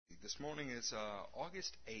This morning is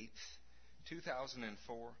August 8th, 2004.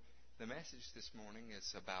 The message this morning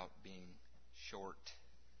is about being short.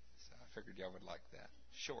 So I figured y'all would like that.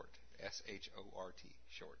 Short. S-H-O-R-T.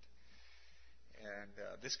 Short. And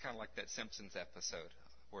this is kind of like that Simpsons episode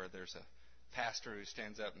where there's a pastor who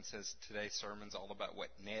stands up and says, today's sermon's all about what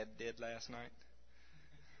Ned did last night.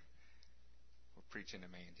 We're preaching to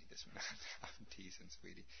Mandy this morning. I'm teasing,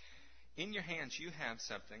 sweetie. In your hands, you have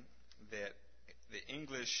something that the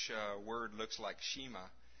English word looks like Shema.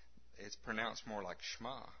 It's pronounced more like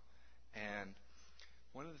Shema. And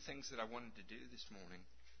one of the things that I wanted to do this morning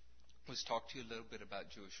was talk to you a little bit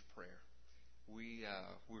about Jewish prayer.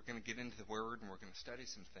 We're going to get into the Word and we're going to study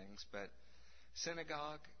some things, but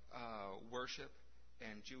synagogue worship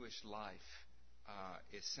and Jewish life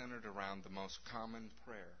is centered around the most common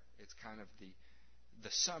prayer. It's kind of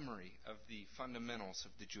the summary of the fundamentals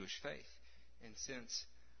of the Jewish faith. And since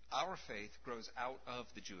our faith grows out of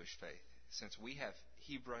the Jewish faith, since we have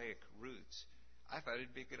Hebraic roots, I thought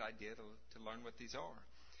it'd be a good idea to learn what these are.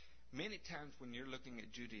 Many times when you're looking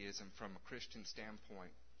at Judaism from a Christian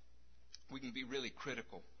standpoint, we can be really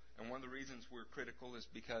critical. And one of the reasons we're critical is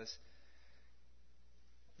because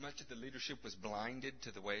much of the leadership was blinded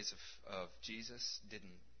to the ways of Jesus,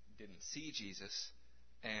 didn't see Jesus,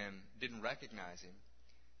 and didn't recognize him.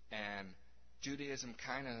 And Judaism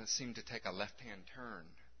kind of seemed to take a left-hand turn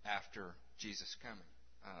after Jesus coming,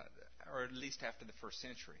 or at least after the first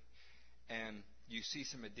century. And you see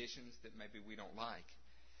some additions that maybe we don't like.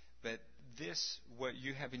 But this, what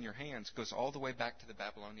you have in your hands, goes all the way back to the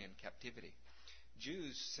Babylonian captivity.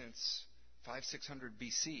 Jews, since 500-600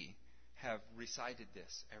 BC, have recited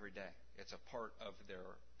this every day. It's a part of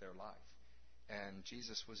their life. And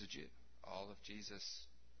Jesus was a Jew. All of Jesus'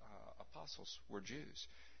 apostles were Jews.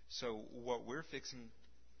 So what we're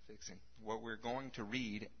what we're going to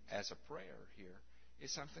read as a prayer here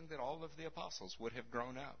is something that all of the apostles would have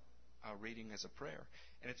grown up reading as a prayer.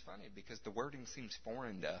 And it's funny because the wording seems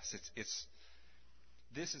foreign to us.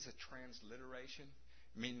 This is a transliteration,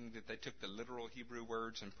 meaning that they took the literal Hebrew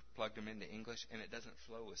words and plugged them into English, and it doesn't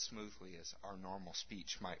flow as smoothly as our normal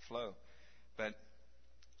speech might flow. But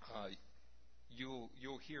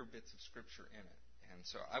you'll hear bits of Scripture in it. And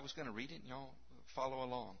so I was going to read it, and y'all follow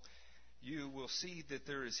along. You will see that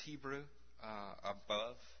there is Hebrew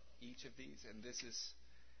above each of these, and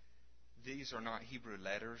these are not Hebrew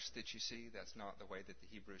letters that you see. That's not the way that the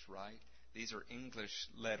Hebrews write. These are English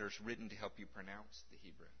letters written to help you pronounce the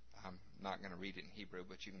Hebrew. I'm not going to read it in Hebrew,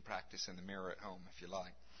 but you can practice in the mirror at home if you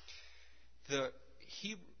like.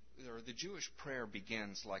 The Jewish prayer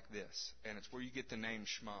begins like this, and it's where you get the name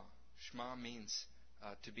Shema. Shema means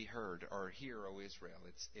to be heard, or hear, O Israel.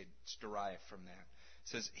 It's derived from that. It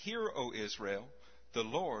says, Hear, O Israel, the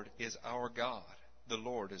Lord is our God. The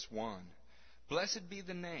Lord is one. Blessed be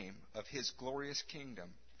the name of his glorious kingdom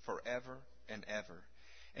forever and ever.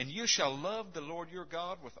 And you shall love the Lord your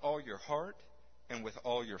God with all your heart and with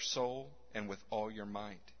all your soul and with all your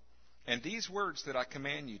might. And these words that I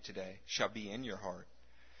command you today shall be in your heart.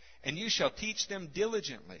 And you shall teach them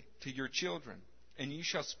diligently to your children. And you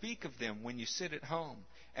shall speak of them when you sit at home,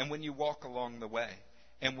 and when you walk along the way,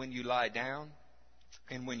 and when you lie down,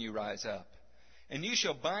 and when you rise up. And you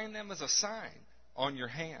shall bind them as a sign on your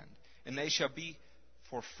hand, and they shall be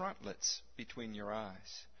for frontlets between your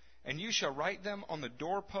eyes. And you shall write them on the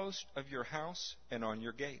doorpost of your house and on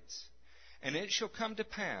your gates. And it shall come to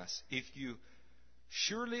pass, if you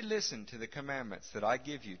surely listen to the commandments that I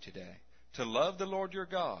give you today, to love the Lord your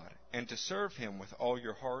God, and to serve him with all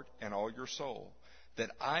your heart and all your soul,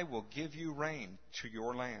 that I will give you rain to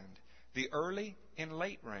your land, the early and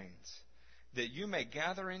late rains, that you may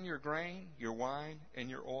gather in your grain, your wine, and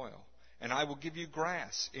your oil. And I will give you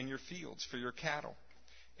grass in your fields for your cattle.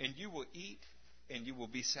 And you will eat, and you will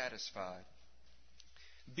be satisfied.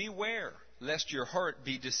 Beware lest your heart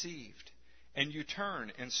be deceived, and you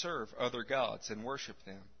turn and serve other gods and worship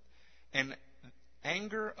them. And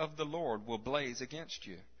anger of the Lord will blaze against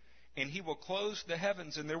you, and he will close the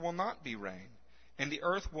heavens, and there will not be rain, and the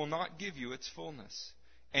earth will not give you its fullness,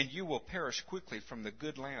 and you will perish quickly from the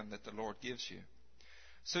good land that the Lord gives you.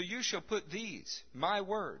 So you shall put these, my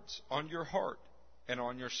words, on your heart and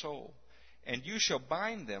on your soul, and you shall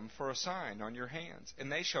bind them for a sign on your hands,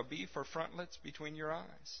 and they shall be for frontlets between your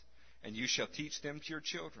eyes. And you shall teach them to your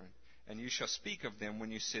children, and you shall speak of them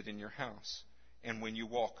when you sit in your house, and when you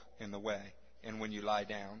walk in the way, and when you lie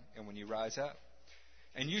down, and when you rise up.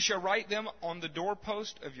 And you shall write them on the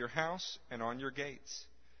doorpost of your house and on your gates,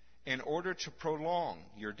 in order to prolong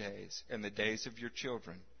your days and the days of your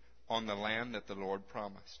children on the land that the Lord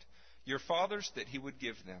promised your fathers that he would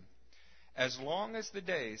give them, as long as the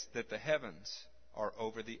days that the heavens are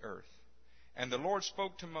over the earth. And the Lord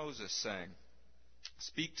spoke to Moses, saying,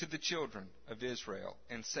 Speak to the children of Israel,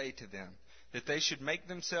 and say to them that they should make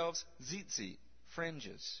themselves tzitzit,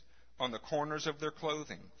 fringes, on the corners of their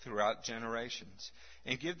clothing throughout generations,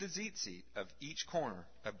 and give the tzitzit of each corner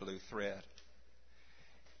a blue thread.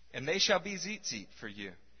 And they shall be tzitzit for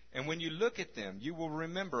you. And when you look at them, you will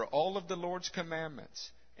remember all of the Lord's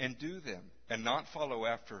commandments, and do them, and not follow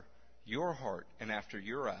after your heart and after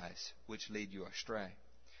your eyes, which lead you astray,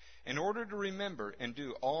 in order to remember and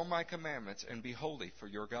do all my commandments and be holy for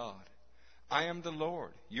your God. I am the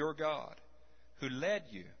Lord, your God, who led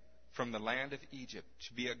you from the land of Egypt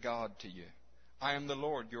to be a God to you. I am the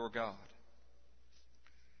Lord, your God.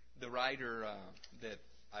 The writer that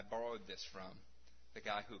I borrowed this from, the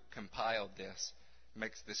guy who compiled this,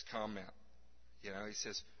 makes this comment. You know, he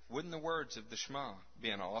says, wouldn't the words of the Shema be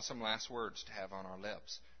an awesome last words to have on our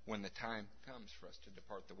lips when the time comes for us to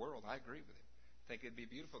depart the world? I agree with him. I think it'd be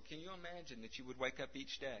beautiful. Can you imagine that you would wake up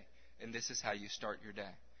each day and this is how you start your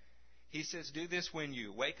day? He says, do this when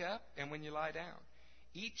you wake up and when you lie down.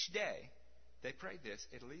 Each day, they pray this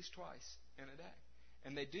at least twice in a day.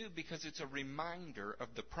 And they do because it's a reminder of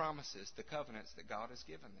the promises, the covenants that God has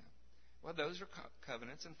given them. Well, those are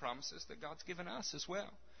covenants and promises that God's given us as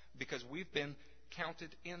well, because we've been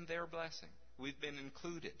counted in their blessing. We've been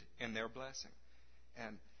included in their blessing.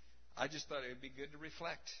 And I just thought it would be good to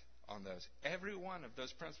reflect on those. Every one of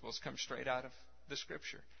those principles come straight out of the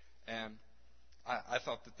Scripture. And I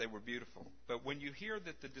thought that they were beautiful. But when you hear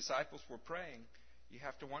that the disciples were praying, you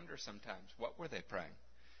have to wonder sometimes, what were they praying?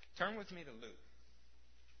 Turn with me to Luke.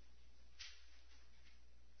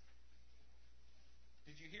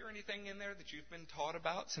 Did you hear anything in there that you've been taught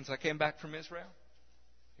about since I came back from Israel?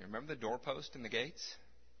 You remember the doorpost and the gates?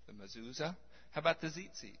 The mezuzah? How about the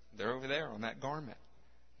tzitzit? They're over there on that garment.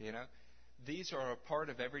 You know, these are a part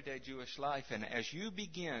of everyday Jewish life. And as you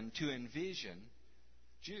begin to envision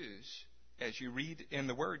Jews, as you read in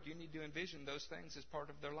the Word, you need to envision those things as part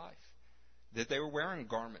of their life. That they were wearing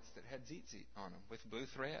garments that had tzitzit on them with blue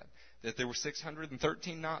thread. That there were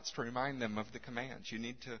 613 knots to remind them of the commands. You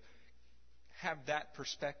need to have that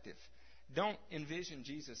perspective. Don't envision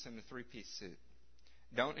Jesus in a three-piece suit.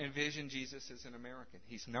 Don't envision Jesus as an American.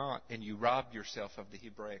 He's not, and you rob yourself of the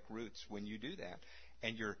Hebraic roots when you do that,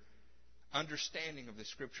 and your understanding of the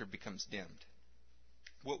Scripture becomes dimmed.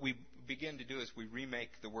 What we begin to do is we remake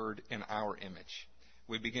the Word in our image.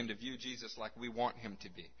 We begin to view Jesus like we want Him to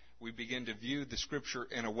be. We begin to view the Scripture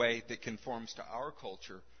in a way that conforms to our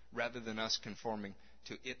culture rather than us conforming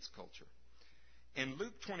to its culture. In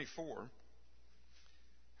Luke 24,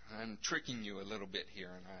 I'm tricking you a little bit here,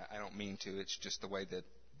 and I don't mean to. It's just the way that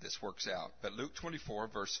this works out. But Luke 24,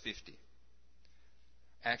 verse 50.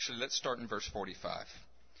 Actually, let's start in verse 45.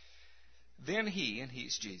 Then he, and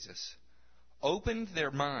he's Jesus, opened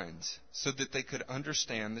their minds so that they could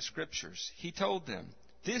understand the Scriptures. He told them,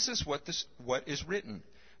 this is what is written.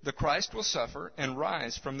 The Christ will suffer and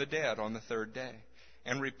rise from the dead on the third day,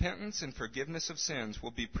 and repentance and forgiveness of sins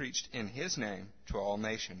will be preached in His name to all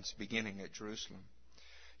nations, beginning at Jerusalem.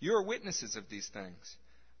 You are witnesses of these things.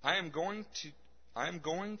 I am going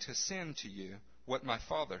to send to you what my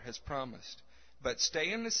Father has promised. But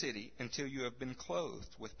stay in the city until you have been clothed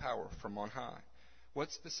with power from on high.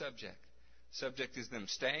 What's the subject? Subject is them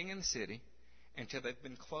staying in the city until they've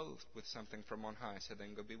been clothed with something from on high, so they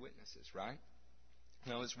can go be witnesses, right?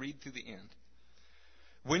 Now let's read through the end.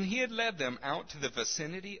 When he had led them out to the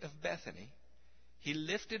vicinity of Bethany, he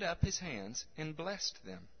lifted up his hands and blessed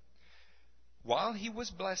them. While he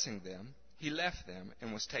was blessing them, he left them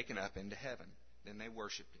and was taken up into heaven. Then they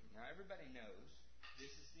worshipped him. Now everybody knows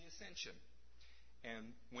this is the ascension.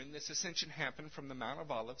 And when this ascension happened from the Mount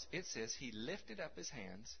of Olives, it says he lifted up his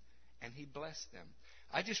hands and he blessed them.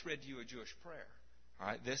 I just read to you a Jewish prayer. All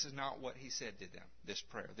right, this is not what he said to them, this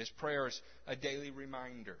prayer. This prayer is a daily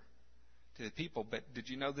reminder to the people. But did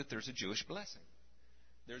you know that there's a Jewish blessing?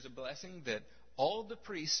 There's a blessing that all the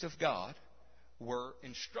priests of God were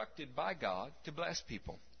instructed by God to bless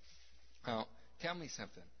people. Now, tell me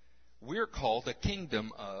something. We're called a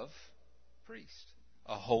kingdom of priests,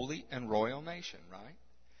 a holy and royal nation, right?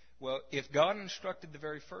 Well, if God instructed the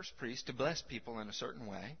very first priest to bless people in a certain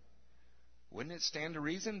way, wouldn't it stand to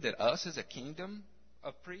reason that us as a kingdom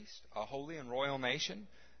of priests, a holy and royal nation,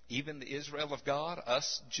 even the Israel of God,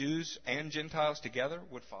 us Jews and Gentiles together,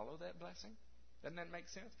 would follow that blessing? Doesn't that make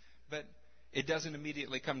sense? But it doesn't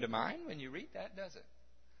immediately come to mind when you read that, does it?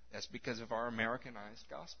 That's because of our Americanized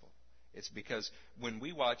gospel. It's because when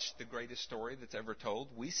we watch the greatest story that's ever told,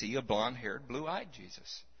 we see a blonde-haired, blue-eyed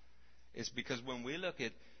Jesus. It's because when we look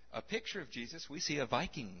at a picture of Jesus, we see a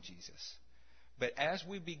Viking Jesus. But as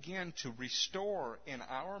we begin to restore in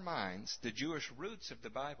our minds the Jewish roots of the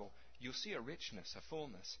Bible, you'll see a richness, a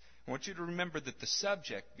fullness. I want you to remember that the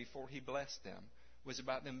subject before he blessed them was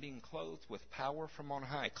about them being clothed with power from on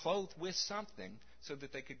high, clothed with something so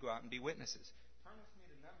that they could go out and be witnesses. Turn with me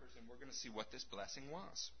to Numbers, and we're going to see what this blessing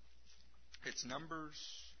was. It's Numbers,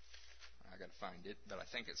 I got to find it, but I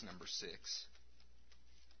think it's number 6.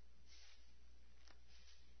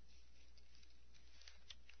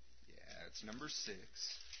 Yeah, it's number 6.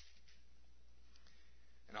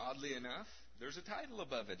 And oddly enough, there's a title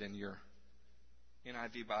above it in your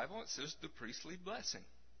NIV Bible. It says the priestly blessing.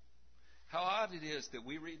 How odd it is that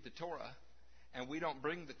we read the Torah and we don't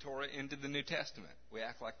bring the Torah into the New Testament. We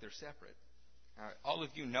act like they're separate. All of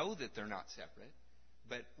you know that they're not separate,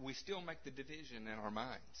 but we still make the division in our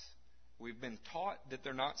minds. We've been taught that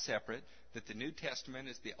they're not separate, that the New Testament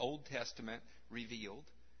is the Old Testament revealed,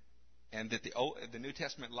 and that the New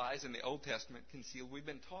Testament lies in the Old Testament concealed. We've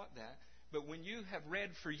been taught that. But when you have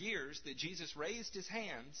read for years that Jesus raised his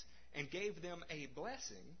hands and gave them a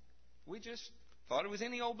blessing, we just thought it was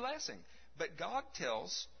any old blessing. But God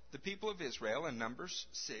tells the people of Israel in Numbers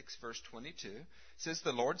 6, verse 22, says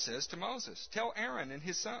the Lord says to Moses, tell Aaron and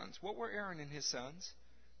his sons. What were Aaron and his sons?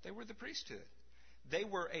 They were the priesthood. They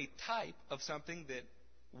were a type of something that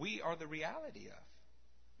we are the reality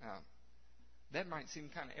of. Now, that might seem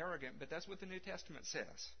kind of arrogant, but that's what the New Testament says.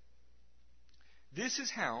 This is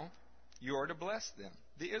how you are to bless them,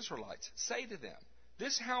 the Israelites. Say to them,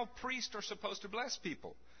 this is how priests are supposed to bless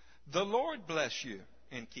people. The Lord bless you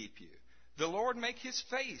and keep you. The Lord make his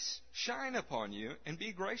face shine upon you and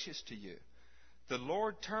be gracious to you. The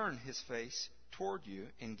Lord turn his face toward you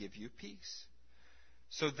and give you peace.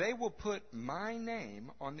 So they will put my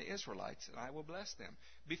name on the Israelites, and I will bless them.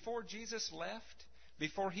 Before Jesus left,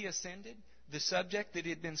 before he ascended, the subject that he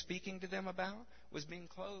had been speaking to them about was being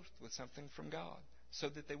clothed with something from God, so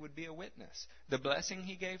that they would be a witness. The blessing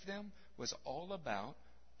he gave them was all about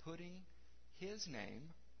putting his name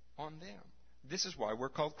on them. This is why we're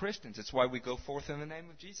called Christians. It's why we go forth in the name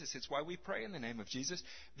of Jesus. It's why we pray in the name of Jesus,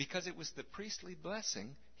 because it was the priestly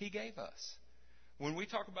blessing he gave us. When we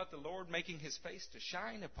talk about the Lord making his face to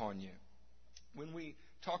shine upon you, when we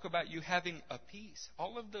talk about you having a peace,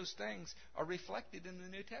 all of those things are reflected in the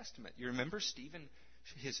New Testament. You remember Stephen,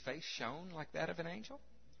 his face shone like that of an angel?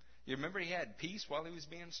 You remember he had peace while he was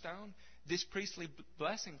being stoned? This priestly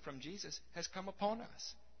blessing from Jesus has come upon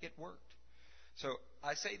us. It worked. So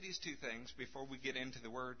I say these two things before we get into the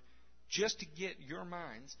Word, just to get your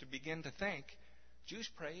minds to begin to think, Jews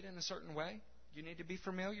prayed in a certain way. You need to be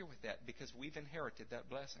familiar with that because we've inherited that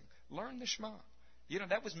blessing. Learn the Shema. You know,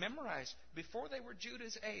 that was memorized before they were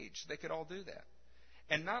Judah's age. They could all do that.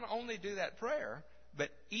 And not only do that prayer, but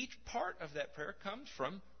each part of that prayer comes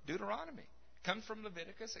from Deuteronomy. It comes from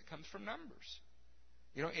Leviticus. It comes from Numbers.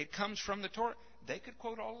 You know, it comes from the Torah. They could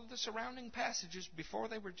quote all of the surrounding passages before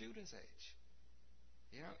they were Judah's age.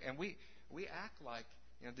 You know, and we act like,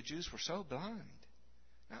 you know, the Jews were so blind.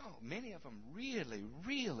 No, many of them really,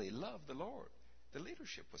 really loved the Lord. The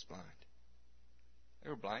leadership was blind. They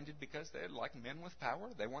were blinded because they, like men with power,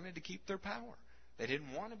 they wanted to keep their power. They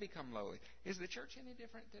didn't want to become lowly. Is the church any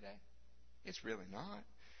different today? It's really not.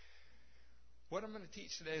 What I'm going to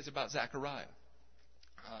teach today is about Zechariah.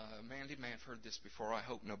 Mandy may have heard this before. I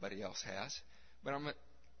hope nobody else has. But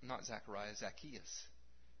not Zechariah, Zacchaeus.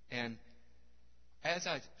 And as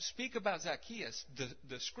I speak about Zacchaeus,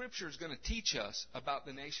 the Scripture is going to teach us about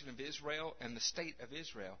the nation of Israel and the state of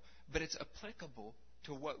Israel, but it's applicable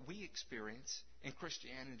to what we experience in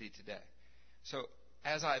Christianity today. So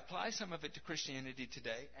as I apply some of it to Christianity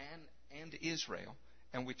today and Israel,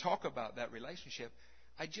 and we talk about that relationship,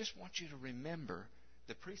 I just want you to remember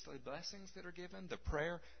the priestly blessings that are given, the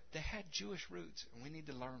prayer, they had Jewish roots, and we need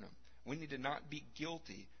to learn them. We need to not be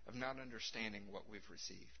guilty of not understanding what we've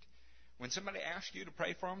received. When somebody asks you to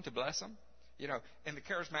pray for them, to bless them, you know, in the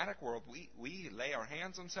charismatic world, we lay our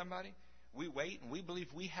hands on somebody, we wait, and we believe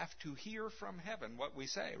we have to hear from heaven what we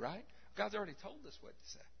say, right? God's already told us what to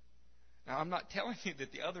say. Now, I'm not telling you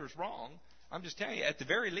that the other is wrong. I'm just telling you, at the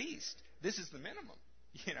very least, this is the minimum.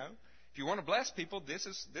 You know, if you want to bless people, this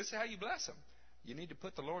is how you bless them. You need to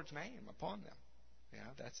put the Lord's name upon them. You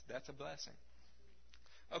know, that's a blessing.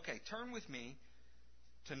 Okay, turn with me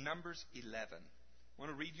to Numbers 11. I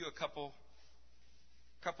want to read you a couple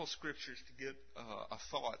scriptures to get a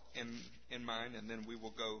thought in mind, and then we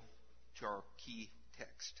will go to our key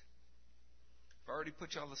text. Have I already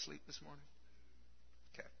put y'all to sleep this morning?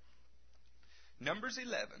 Okay. Numbers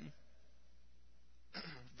 11,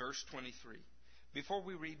 verse 23. Before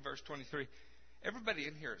we read verse 23, everybody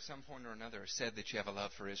in here at some point or another has said that you have a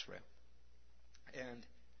love for Israel. And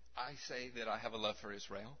I say that I have a love for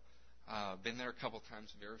Israel. Been there a couple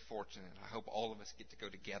times, very fortunate. I hope all of us get to go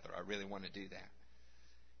together. I really want to do that.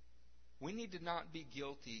 We need to not be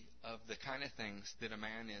guilty of the kind of things that a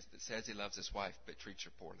man is that says he loves his wife but treats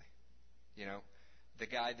her poorly. You know, the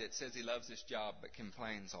guy that says he loves his job but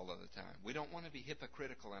complains all of the time. We don't want to be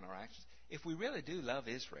hypocritical in our actions. If we really do love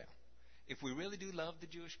Israel, if we really do love the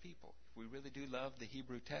Jewish people, if we really do love the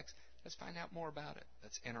Hebrew text, let's find out more about it.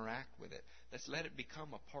 Let's interact with it. Let's let it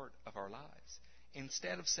become a part of our lives,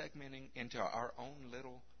 instead of segmenting into our own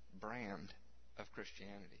little brand of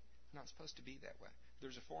Christianity. It's not supposed to be that way.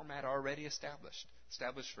 There's a format already established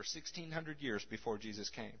for 1,600 years before Jesus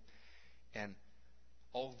came. And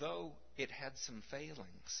although it had some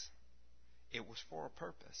failings, it was for a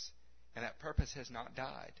purpose. And that purpose has not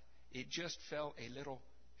died. It just fell a little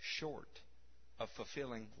short of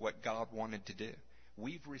fulfilling what God wanted to do.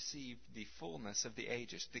 We've received the fullness of the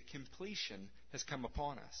ages. The completion has come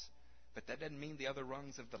upon us. But that doesn't mean the other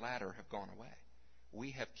rungs of the ladder have gone away.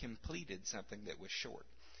 We have completed something that was short.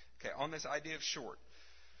 Okay, on this idea of short.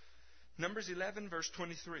 Numbers 11, verse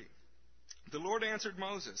 23. The Lord answered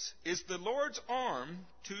Moses, "Is the Lord's arm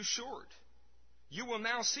too short? You will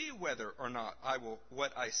now see whether or not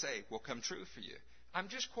what I say will come true for you." I'm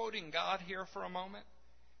just quoting God here for a moment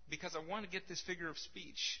because I want to get this figure of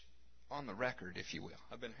speech on the record, if you will.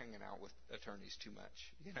 I've been hanging out with attorneys too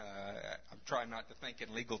much. You know, I'm trying not to think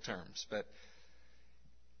in legal terms. But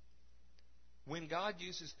when God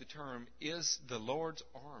uses the term, "Is the Lord's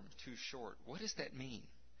arm too short?" what does that mean?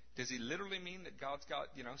 Does he literally mean that God's got,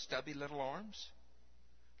 stubby little arms?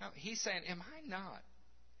 No, he's saying, am I not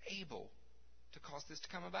able to cause this to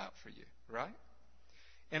come about for you? Right?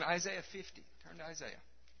 In Isaiah 50, turn to Isaiah.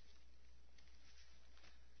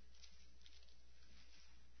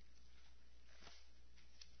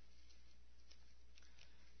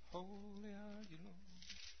 Holy are you, Lord.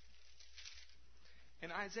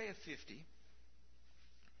 In Isaiah 50,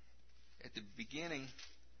 at the beginning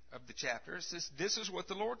of the chapter, it says, "This is what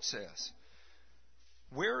the Lord says.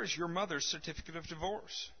 Where is your mother's certificate of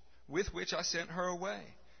divorce, with which I sent her away?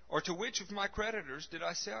 Or to which of my creditors did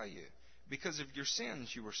I sell you? Because of your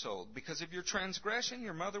sins you were sold. Because of your transgression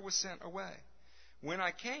your mother was sent away. When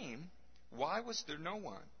I came, why was there no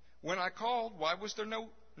one? When I called, why was there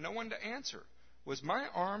no one to answer? Was my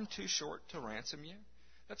arm too short to ransom you?"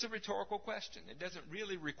 That's a rhetorical question. It doesn't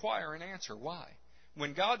really require an answer. Why?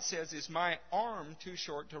 When God says, "Is my arm too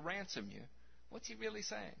short to ransom you?" what's he really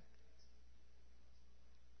saying?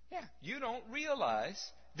 Yeah, you don't realize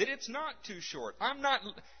that it's not too short.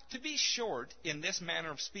 To be short in this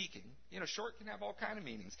manner of speaking, short can have all kinds of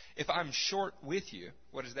meanings. If I'm short with you,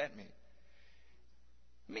 what does that mean?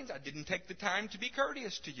 It means I didn't take the time to be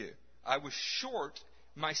courteous to you. I was short.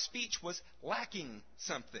 My speech was lacking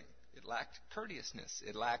something. It lacked courteousness.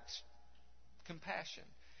 It lacked compassion.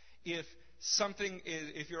 If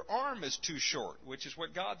your arm is too short, which is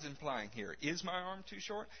what God's implying here, is my arm too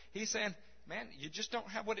short? He's saying, man, you just don't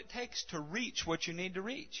have what it takes to reach what you need to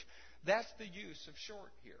reach. That's the use of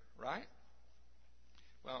short here, right?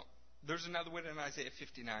 Well, there's another one in Isaiah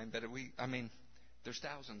 59, but there's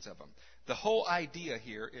thousands of them. The whole idea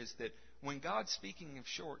here is that when God's speaking of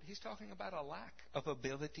short, he's talking about a lack of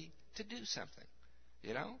ability to do something.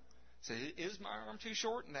 So is my arm too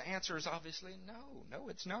short? And the answer is obviously no,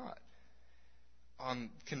 it's not.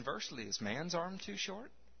 Conversely, is man's arm too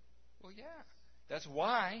short? Well, yeah. That's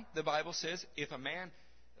why the Bible says if a man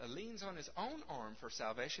leans on his own arm for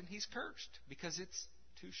salvation, he's cursed because it's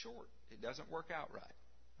too short. It doesn't work out right.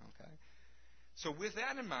 Okay? So with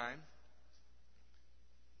that in mind,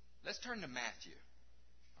 let's turn to Matthew.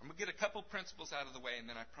 I'm going to get a couple principles out of the way, and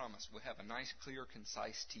then I promise we'll have a nice, clear,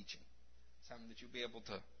 concise teaching. Something that you'll be able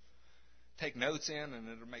to take notes in and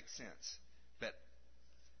it'll make sense. But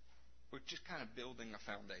we're just kind of building a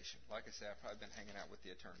foundation. Like I said, I've probably been hanging out with the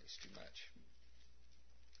attorneys too much.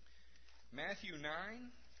 Matthew 9,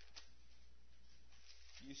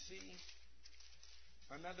 you see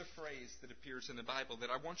another phrase that appears in the Bible that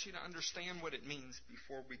I want you to understand what it means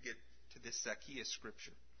before we get to this Zacchaeus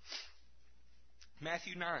scripture.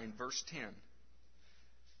 Matthew 9, verse 10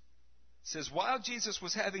 says, "While Jesus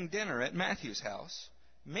was having dinner at Matthew's house,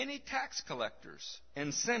 many tax collectors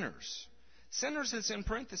and sinners," sinners is in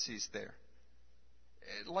parentheses there,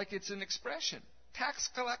 like it's an expression, tax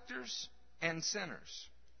collectors and sinners,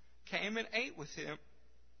 came and ate with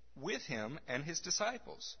him and his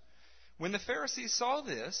disciples. When the Pharisees saw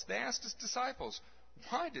this, they asked his disciples,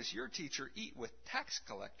 "Why does your teacher eat with tax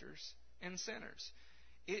collectors and sinners?"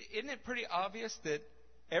 Isn't it pretty obvious that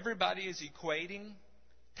everybody is equating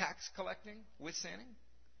tax collecting with sinning?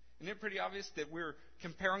 Isn't it pretty obvious that we're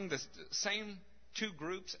comparing the same two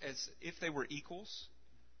groups as if they were equals.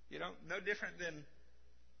 No different than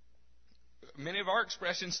many of our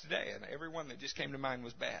expressions today. And every one that just came to mind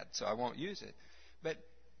was bad, so I won't use it. But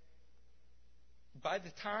by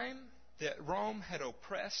the time that Rome had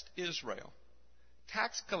oppressed Israel,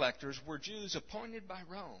 tax collectors were Jews appointed by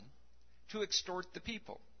Rome to extort the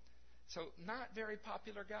people. So not very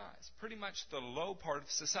popular guys, pretty much the low part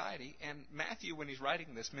of society. And Matthew, when he's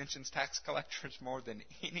writing this, mentions tax collectors more than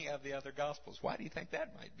any of the other Gospels. Why do you think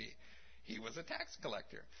that might be? He was a tax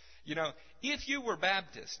collector. If you were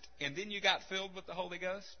Baptist and then you got filled with the Holy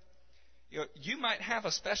Ghost, you might have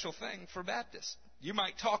a special thing for Baptists. You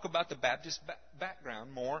might talk about the Baptist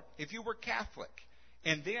background more if you were Catholic.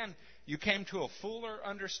 And then you came to a fuller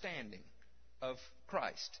understanding of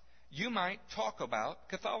Christ. You might talk about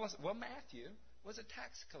Catholicism. Well, Matthew was a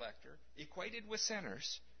tax collector, equated with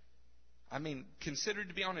sinners. Considered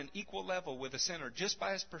to be on an equal level with a sinner just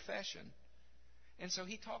by his profession. And so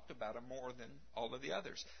he talked about him more than all of the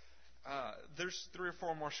others. There's 3 or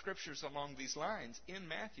 4 more scriptures along these lines in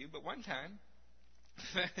Matthew, but one time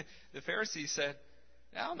the Pharisees said,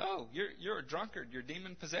 "Oh no, you're a drunkard, you're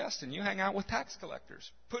demon possessed, and you hang out with tax collectors,"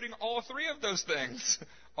 putting all 3 of those things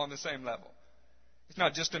on the same level. It's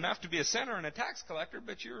not just enough to be a sinner and a tax collector,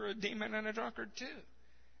 but you're a demon and a drunkard too.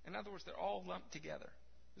 In other words, they're all lumped together.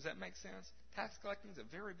 Does that make sense? Tax collecting is a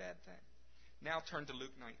very bad thing. Now turn to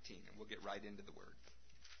Luke 19, and we'll get right into the Word.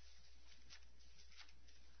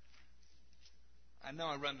 I know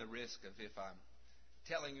I run the risk of, if I'm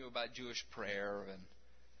telling you about Jewish prayer and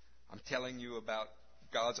I'm telling you about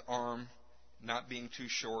God's arm not being too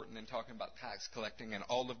short and then talking about tax collecting, and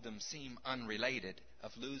all of them seem unrelated,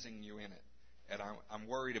 of losing you in it. And I'm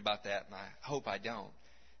worried about that, and I hope I don't.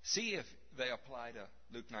 See if they apply to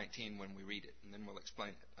Luke 19 when we read it, and then we'll explain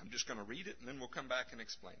it. I'm just going to read it, and then we'll come back and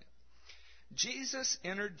explain it. Jesus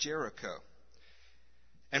entered Jericho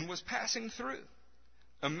and was passing through.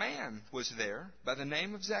 A man was there by the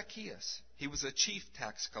name of Zacchaeus. He was a chief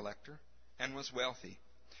tax collector and was wealthy.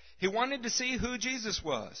 He wanted to see who Jesus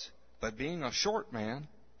was, but being a short man,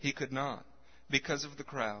 he could not because of the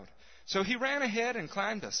crowd. So he ran ahead and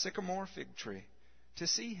climbed a sycamore fig tree to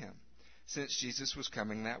see him, since Jesus was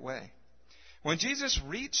coming that way. When Jesus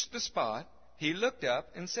reached the spot, he looked up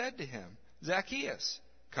and said to him, "Zacchaeus,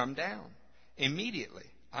 come down. Immediately,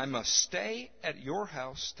 I must stay at your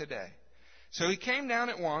house today." So he came down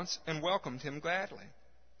at once and welcomed him gladly.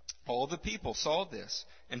 All the people saw this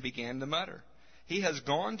and began to mutter, "He has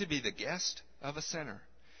gone to be the guest of a sinner."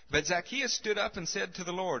 But Zacchaeus stood up and said to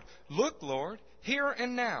the Lord, "Look, Lord, here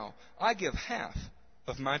and now I give half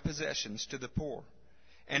of my possessions to the poor.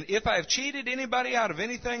 And if I have cheated anybody out of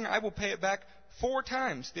anything, I will pay it back 4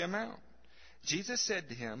 times the amount." Jesus said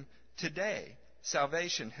to him, "Today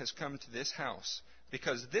salvation has come to this house,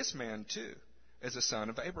 because this man too is a son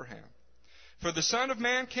of Abraham. For the Son of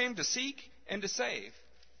Man came to seek and to save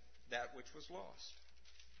that which was lost."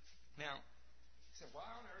 Now, he said, why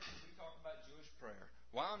on earth did we talk about Jewish prayer?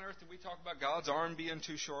 Why on earth did we talk about God's arm being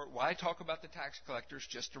too short? Why talk about the tax collectors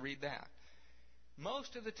just to read that?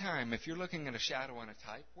 Most of the time, if you're looking at a shadow and a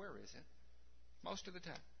type, where is it? Most of the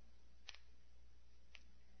time.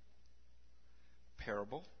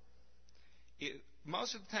 Parable.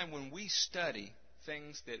 Most of the time when we study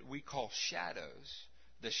things that we call shadows,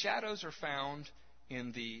 the shadows are found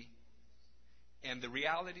and the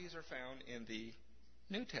realities are found in the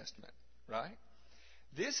New Testament, right?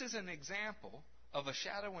 This is an example of a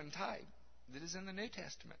shadow and type that is in the New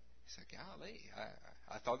Testament. He said, golly,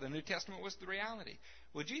 I thought the New Testament was the reality.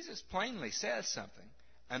 Well, Jesus plainly says something,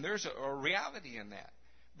 and there's a reality in that.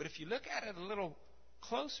 But if you look at it a little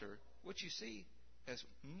closer, what you see is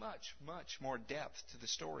much, much more depth to the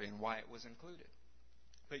story and why it was included.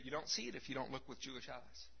 But you don't see it if you don't look with Jewish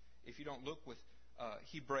eyes, if you don't look with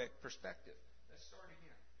Hebraic perspective. Let's start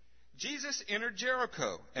again. Jesus entered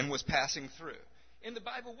Jericho and was passing through. In the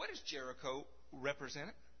Bible, what does Jericho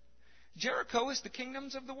represent? Jericho is the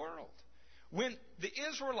kingdoms of the world. When the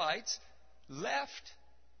Israelites left,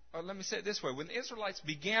 or let me say it this way, when the Israelites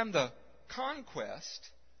began the conquest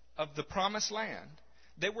of the promised land,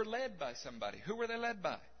 they were led by somebody. Who were they led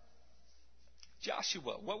by?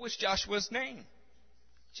 Joshua. What was Joshua's name?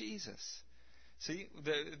 Jesus. See,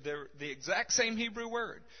 the exact same Hebrew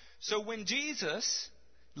word. So when Jesus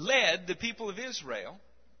led the people of Israel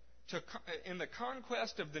in the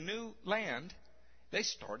conquest of the new land, they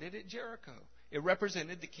started at Jericho. It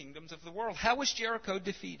represented the kingdoms of the world. How was Jericho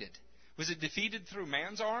defeated? Was it defeated through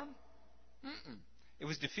man's arm? It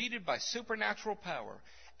was defeated by supernatural power.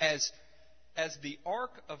 As as the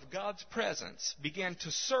ark of God's presence began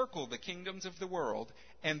to circle the kingdoms of the world,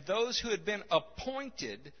 and those who had been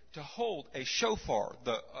appointed to hold a shofar,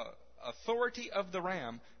 the authority of the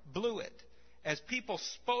ram, blew it. As people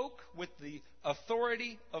spoke with the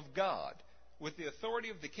authority of God, with the authority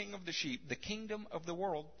of the king of the sheep, the kingdom of the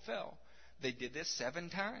world fell. They did this 7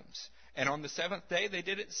 times. And on the 7th day, they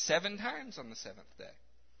did it 7 times on the 7th day.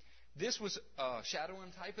 This was a shadow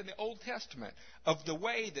and type in the Old Testament of the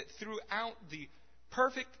way that throughout the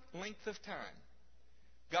perfect length of time,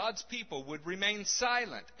 God's people would remain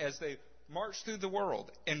silent as they marched through the world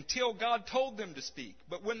until God told them to speak.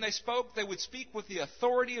 But when they spoke, they would speak with the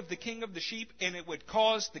authority of the king of the sheep, and it would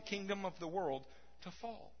cause the kingdom of the world to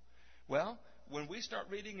fall. Well, when we start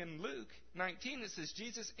reading in Luke 19, it says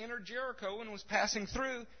Jesus entered Jericho and was passing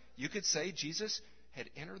through. You could say Jesus had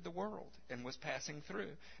entered the world and was passing through.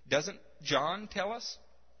 Doesn't John tell us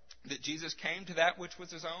that Jesus came to that which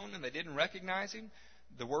was his own and they didn't recognize him?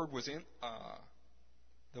 The Word was in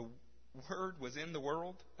the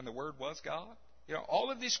world, and the Word was God. You know,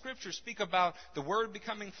 all of these scriptures speak about the Word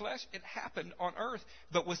becoming flesh. It happened on earth.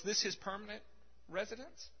 But was this his permanent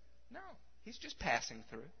residence? No. He's just passing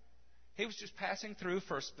through. He was just passing through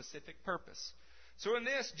for a specific purpose. So in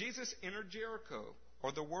this, Jesus entered Jericho,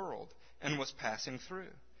 or the world, and was passing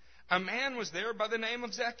through. A man was there by the name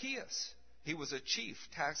of Zacchaeus. He was a chief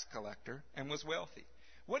tax collector and was wealthy.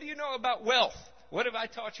 What do you know about wealth? What have I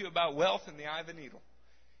taught you about wealth in the eye of a needle?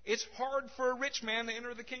 It's hard for a rich man to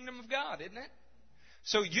enter the kingdom of God, isn't it?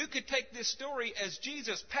 So you could take this story as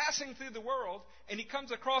Jesus passing through the world, and he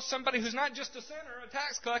comes across somebody who's not just a sinner, a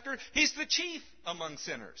tax collector. He's the chief among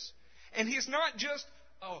sinners. And he's not just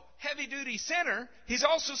a heavy-duty sinner. He's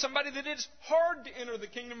also somebody that it's hard to enter the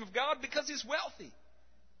kingdom of God because he's wealthy.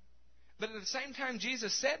 But at the same time,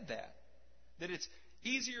 Jesus said that it's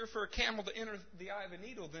easier for a camel to enter the eye of a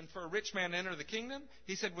needle than for a rich man to enter the kingdom.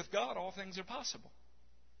 He said, with God, all things are possible.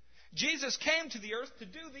 Jesus came to the earth to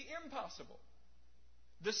do the impossible.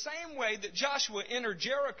 The same way that Joshua entered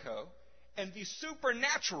Jericho and the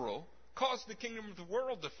supernatural caused the kingdom of the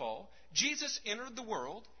world to fall, Jesus entered the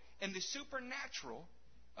world and the supernatural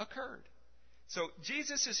occurred. So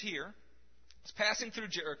Jesus is here. He's passing through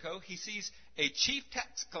Jericho. He sees a chief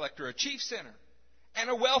tax collector, a chief sinner, and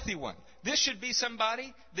a wealthy one. This should be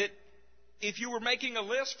somebody that if you were making a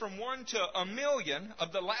list from 1 to 1,000,000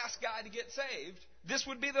 of the last guy to get saved, this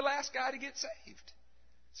would be the last guy to get saved.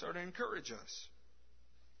 So to encourage us.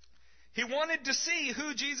 He wanted to see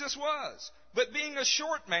who Jesus was, but being a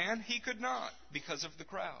short man, he could not because of the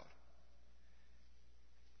crowd.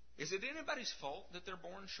 Is it anybody's fault that they're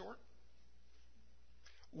born short?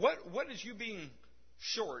 What does you being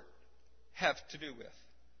short have to do with?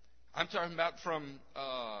 I'm talking about from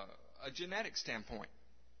a genetic standpoint.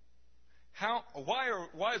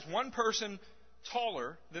 Why is one person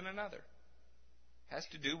taller than another? Has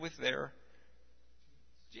to do with their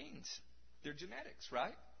genes, their genetics,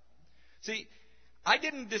 right? See, I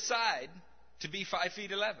didn't decide to be 5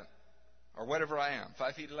 feet 11 or whatever I am,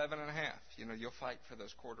 5 feet 11 and a half. You know, you'll fight for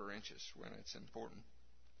those quarter inches when it's important.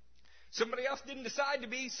 Somebody else didn't decide to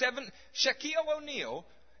be 7. Shaquille O'Neal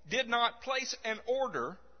did not place an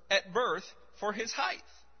order at birth for his height.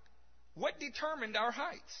 What determined our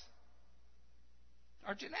height?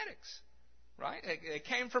 Our genetics, right? It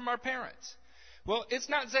came from our parents. Well, it's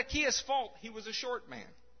not Zacchaeus' fault he was a short man.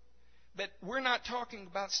 But we're not talking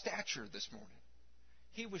about stature this morning.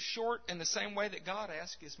 He was short in the same way that God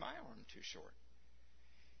asked, is my arm too short?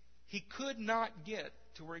 He could not get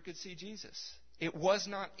to where he could see Jesus. It was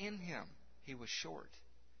not in him. He was short.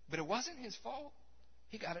 But it wasn't his fault.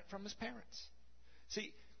 He got it from his parents.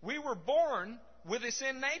 See, we were born with a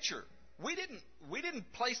sin nature. We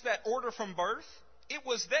didn't place that order from birth. It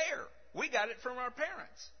was there. We got it from our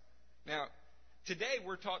parents. Now, today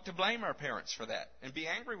we're taught to blame our parents for that and be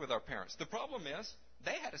angry with our parents. The problem is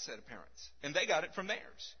they had a set of parents, and they got it from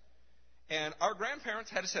theirs. And our grandparents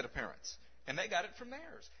had a set of parents, and they got it from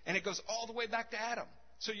theirs. And it goes all the way back to Adam.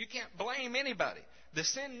 So you can't blame anybody. The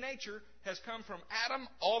sin nature has come from Adam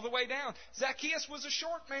all the way down. Zacchaeus was a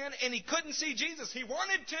short man, and he couldn't see Jesus. He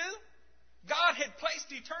wanted to. God had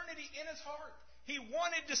placed eternity in his heart. He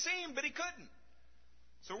wanted to see him, but he couldn't.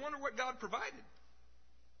 So I wonder what God provided.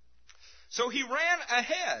 So he ran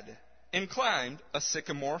ahead and climbed a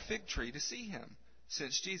sycamore fig tree to see him,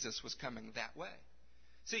 since Jesus was coming that way.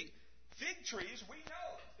 See, fig trees, we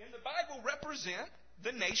know, in the Bible represent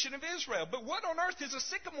the nation of Israel. But what on earth is a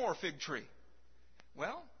sycamore fig tree?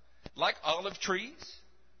 Well, like olive trees,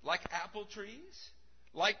 like apple trees,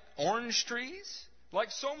 like orange trees,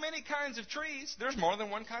 like so many kinds of trees, there's more than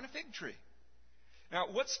one kind of fig tree. Now,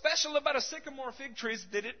 what's special about a sycamore fig tree is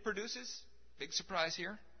that it produces Big surprise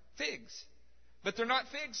here. Figs. But they're not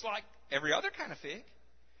figs like every other kind of fig.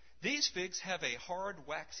 These figs have a hard,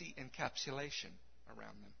 waxy encapsulation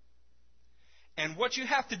around them. And what you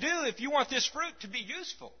have to do if you want this fruit to be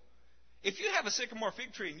useful, if you have a sycamore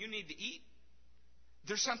fig tree and you need to eat,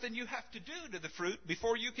 there's something you have to do to the fruit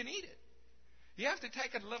before you can eat it. You have to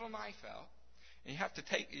take a little knife out, and you have to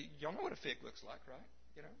take, y'all know what a fig looks like, right?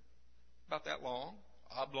 You know, about that long,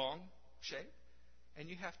 oblong shape. And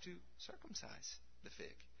you have to circumcise the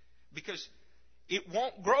fig. Because it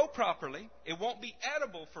won't grow properly. It won't be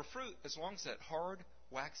edible for fruit as long as that hard,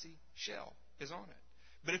 waxy shell is on it.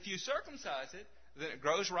 But if you circumcise it, then it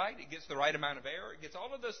grows right. It gets the right amount of air. It gets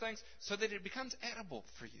all of those things so that it becomes edible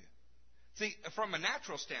for you. See, from a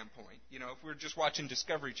natural standpoint, you know, if we're just watching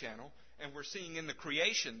Discovery Channel and we're seeing in the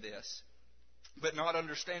creation this, but not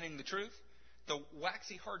understanding the truth, the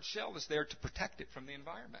waxy, hard shell is there to protect it from the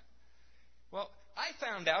environment. Well, I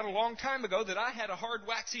found out a long time ago that I had a hard,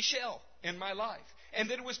 waxy shell in my life, and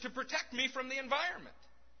that it was to protect me from the environment.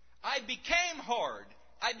 I became hard.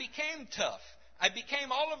 I became tough. I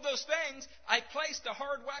became all of those things. I placed a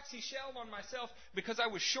hard, waxy shell on myself because I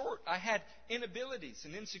was short. I had inabilities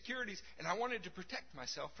and insecurities, and I wanted to protect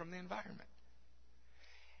myself from the environment.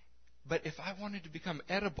 But if I wanted to become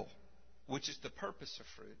edible, which is the purpose of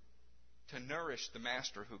fruit, to nourish the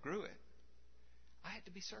master who grew it, I had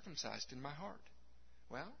to be circumcised in my heart.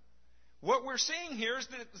 Well, what we're seeing here is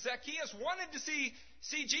that Zacchaeus wanted to see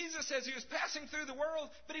Jesus as he was passing through the world,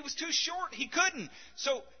 but he was too short. He couldn't.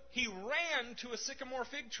 So he ran to a sycamore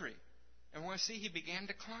fig tree. And when he began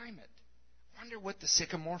to climb it. Wonder what the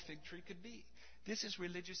sycamore fig tree could be. This is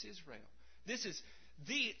religious Israel. This is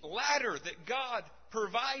the ladder that God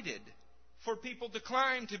provided for people to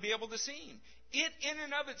climb to be able to see him. It in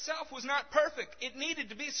and of itself was not perfect. It needed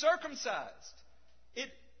to be circumcised.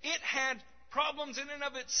 It had problems in and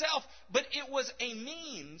of itself, but it was a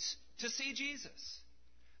means to see Jesus.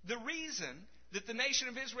 The reason that the nation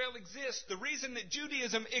of Israel exists, the reason that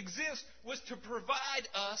Judaism exists, was to provide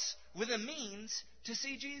us with a means to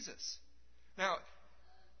see Jesus. Now,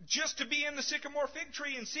 just to be in the sycamore fig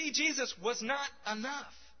tree and see Jesus was not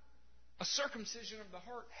enough. A circumcision of the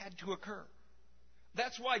heart had to occur.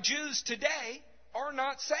 That's why Jews today are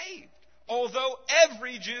not saved, although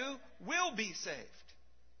every Jew will be saved.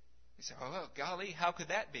 You say, oh, golly, how could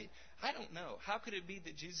that be? I don't know. How could it be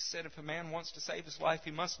that Jesus said if a man wants to save his life, he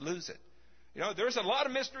must lose it? You know, there's a lot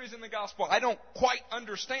of mysteries in the gospel I don't quite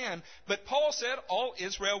understand, but Paul said all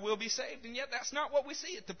Israel will be saved, and yet that's not what we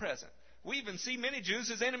see at the present. We even see many Jews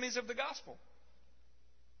as enemies of the gospel.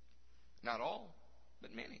 Not all,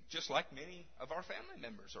 but many. Just like many of our family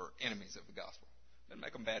members are enemies of the gospel. Doesn't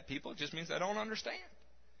make them bad people. It just means they don't understand.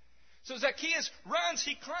 So Zacchaeus runs.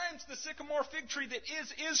 He climbs the sycamore fig tree that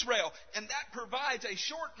is Israel. And that provides a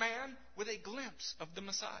short man with a glimpse of the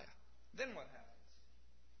Messiah. Then what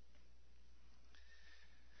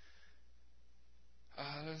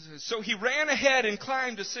happens? So he ran ahead and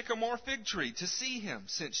climbed a sycamore fig tree to see him,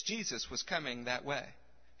 since Jesus was coming that way.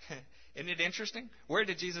 Isn't it interesting? Where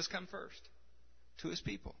did Jesus come first? To his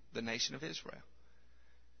people, the nation of Israel.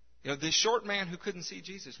 You know, this short man who couldn't see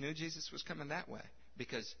Jesus knew Jesus was coming that way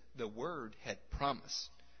because the Word had promised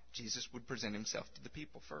Jesus would present himself to the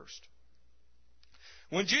people first.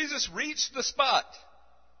 When Jesus reached the spot,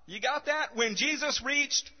 you got that? When Jesus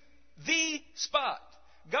reached the spot.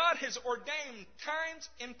 God has ordained times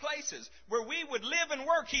and places where we would live and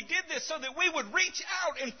work. He did this so that we would reach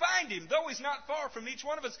out and find him. Though he's not far from each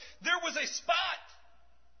one of us, there was a spot.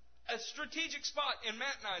 A strategic spot in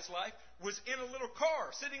Matt and I's life was in a little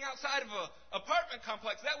car sitting outside of an apartment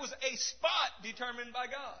complex. That was a spot determined by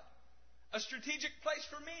God. A strategic place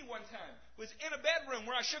for me one time was in a bedroom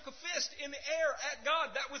where I shook a fist in the air at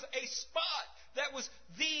God. That was a spot. That was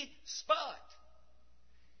the spot.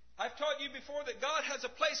 I've taught you before that God has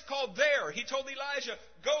a place called there. He told Elijah,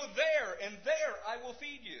 go there, and there I will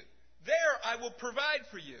feed you. There I will provide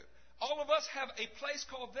for you. All of us have a place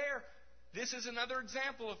called there. This is another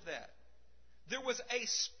example of that. There was a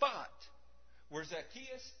spot where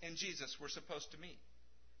Zacchaeus and Jesus were supposed to meet.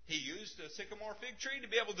 He used a sycamore fig tree to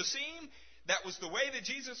be able to see him. That was the way that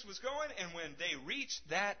Jesus was going. And when they reached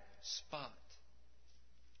that spot,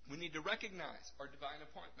 we need to recognize our divine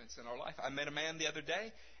appointments in our life. I met a man the other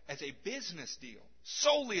day as a business deal,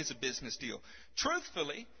 solely as a business deal.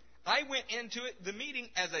 Truthfully, I went into the meeting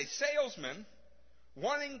as a salesman,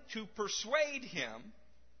 wanting to persuade him.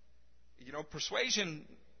 You know, persuasion's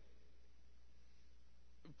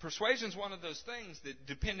one of those things that,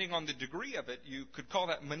 depending on the degree of it, you could call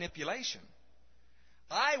that manipulation.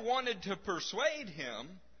 I wanted to persuade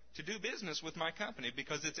him to do business with my company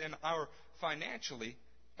because it's in our financially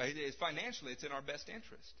Financially, it's in our best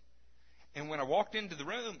interest. And when I walked into the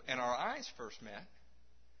room and our eyes first met,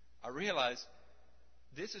 I realized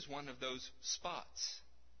this is one of those spots.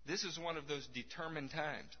 This is one of those determined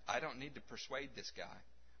times. I don't need to persuade this guy.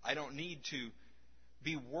 I don't need to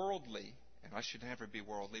be worldly, and I should never be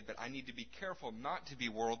worldly, but I need to be careful not to be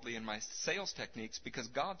worldly in my sales techniques because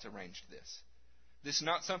God's arranged this. This is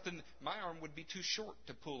not something, my arm would be too short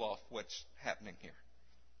to pull off what's happening here.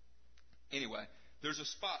 Anyway, there's a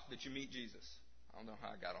spot that you meet Jesus. I don't know how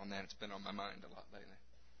I got on that. It's been on my mind a lot lately.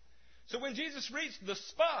 So when Jesus reached the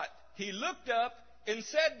spot, he looked up and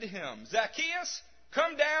said to him, Zacchaeus,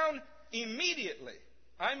 come down immediately.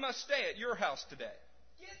 I must stay at your house today.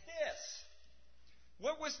 Get this.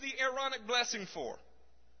 What was the Aaronic blessing for?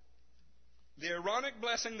 The Aaronic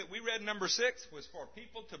blessing that we read in number 6 was for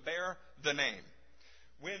people to bear the name.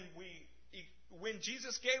 When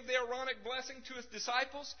Jesus gave the Aaronic blessing to his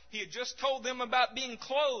disciples, he had just told them about being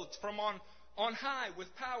clothed from on high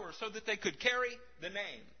with power so that they could carry the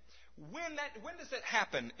name. When does that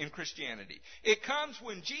happen in Christianity? It comes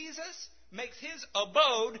when Jesus makes his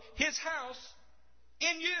abode, his house,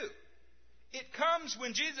 in you. It comes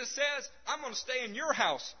when Jesus says, I'm going to stay in your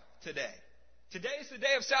house today. Today is the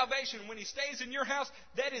day of salvation. When he stays in your house,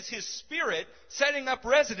 that is his Spirit setting up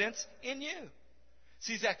residence in you.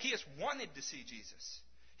 See, Zacchaeus wanted to see Jesus.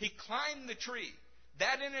 He climbed the tree.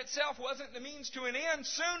 That in itself wasn't the means to an end.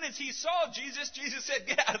 Soon as he saw Jesus, Jesus said,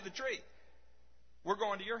 get out of the tree. We're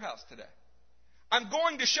going to your house today. I'm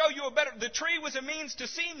going to show you a better... The tree was a means to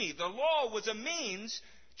see me. The law was a means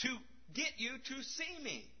to get you to see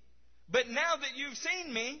me. But now that you've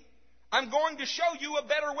seen me, I'm going to show you a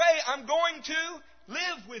better way. I'm going to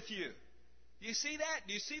live with you. Do you see that?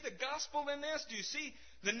 Do you see the gospel in this? Do you see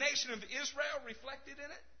the nation of Israel reflected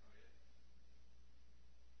in it?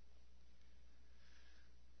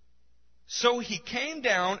 So he came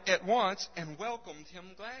down at once and welcomed him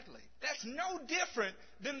gladly. That's no different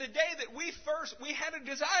than the day that we had a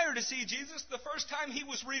desire to see Jesus. The first time he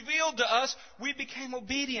was revealed to us, we became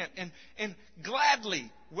obedient and gladly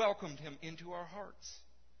welcomed him into our hearts.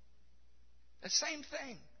 The same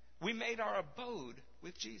thing. We made our abode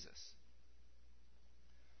with Jesus.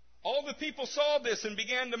 All the people saw this and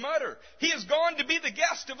began to mutter, he has gone to be the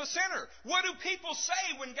guest of a sinner. What do people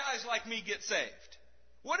say when guys like me get saved?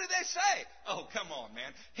 What do they say? Oh, come on,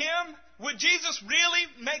 man. Him? Would Jesus really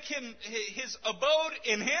make his abode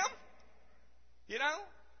in him? You know?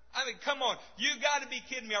 I mean, come on. You got to be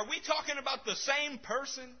kidding me. Are we talking about the same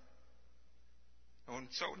person? And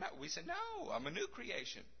so we said, no, I'm a new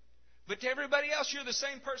creation. But to everybody else, you're the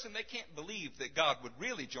same person. They can't believe that God would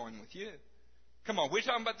really join with you. Come on, we're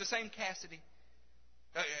talking about the same Cassidy.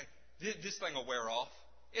 This thing will wear off.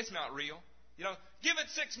 It's not real. You know, give it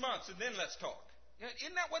 6 months and then let's talk.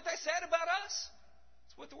 Isn't that what they said about us?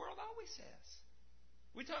 It's what the world always says.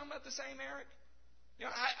 We talking about the same Eric? You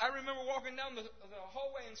know, I remember walking down the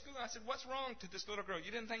hallway in school and I said, what's wrong to this little girl?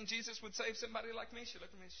 You didn't think Jesus would save somebody like me? She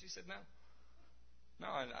looked at me and she said, no. No,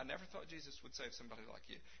 I never thought Jesus would save somebody like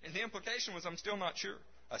you. And the implication was I'm still not sure.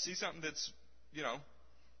 I see something that's,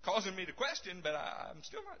 causing me to question, but I'm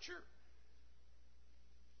still not sure.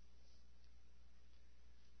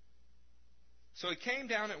 So he came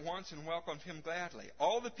down at once and welcomed him gladly.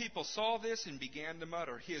 All the people saw this and began to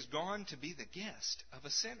mutter, he has gone to be the guest of a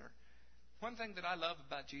sinner. One thing that I love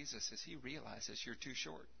about Jesus is he realizes you're too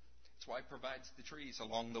short. That's why he provides the trees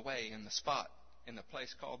along the way in the spot, in the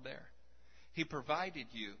place called there. He provided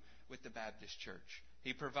you with the Baptist church.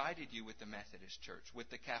 He provided you with the Methodist church, with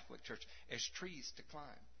the Catholic church, as trees to climb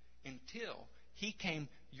until he came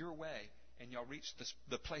your way and y'all reached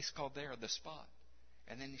the place called there, the spot.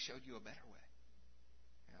 And then he showed you a better way.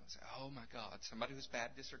 And I was like, oh my God, somebody who's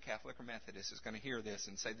Baptist or Catholic or Methodist is going to hear this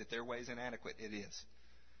and say that their way is inadequate. It is.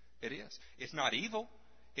 It is. It's not evil.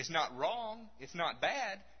 It's not wrong. It's not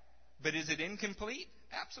bad. But is it incomplete?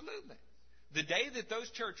 Absolutely. The day that those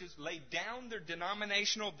churches laid down their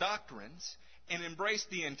denominational doctrines and embraced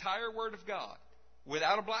the entire Word of God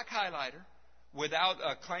without a black highlighter, without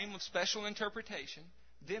a claim of special interpretation,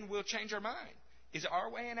 then we'll change our mind. Is our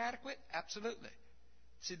way inadequate? Absolutely.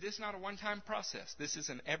 See, this is not a one-time process. This is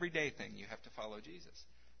an everyday thing. You have to follow Jesus.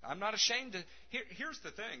 I'm not ashamed to... Here's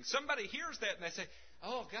the thing. Somebody hears that and they say,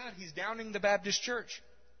 oh, God, he's downing the Baptist church.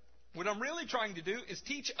 What I'm really trying to do is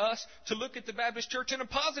teach us to look at the Baptist church in a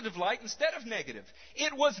positive light instead of negative.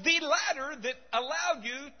 It was the ladder that allowed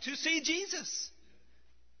you to see Jesus.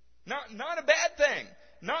 Not a bad thing.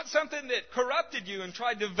 Not something that corrupted you and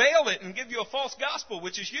tried to veil it and give you a false gospel,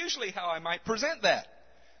 which is usually how I might present that.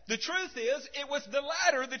 The truth is, it was the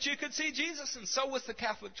latter that you could see Jesus, and so was the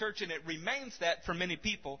Catholic Church, and it remains that for many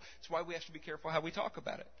people. That's why we have to be careful how we talk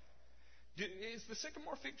about it. Is the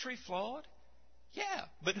sycamore fig tree flawed? Yeah,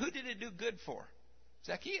 but who did it do good for?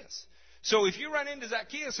 Zacchaeus. So if you run into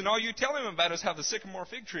Zacchaeus and all you tell him about is how the sycamore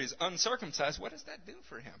fig tree is uncircumcised, what does that do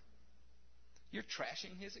for him? You're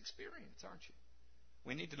trashing his experience, aren't you?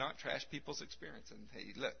 We need to not trash people's experience. And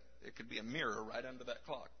hey, look, there could be a mirror right under that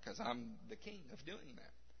clock because I'm the king of doing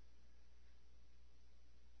that.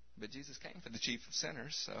 But Jesus came for the chief of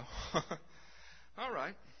sinners, so. All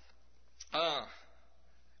right.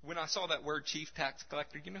 When I saw that word chief tax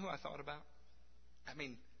collector, you know who I thought about? I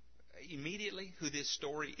mean, immediately who this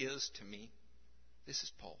story is to me. This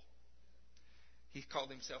is Paul. He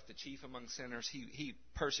called himself the chief among sinners. He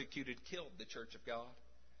persecuted, killed the church of God.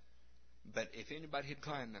 But if anybody had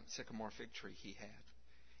climbed that sycamore fig tree, he had.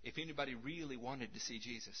 If anybody really wanted to see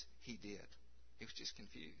Jesus, he did. He was just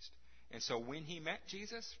confused. And so when he met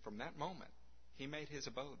Jesus, from that moment, he made his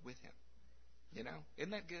abode with him. You know,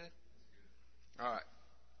 isn't that good? All right.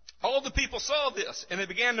 All the people saw this, and they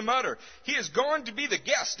began to mutter, "He is going to be the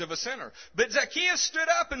guest of a sinner." But Zacchaeus stood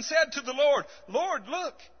up and said to the Lord, "Lord,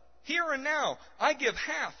 look, here and now I give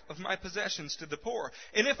half of my possessions to the poor.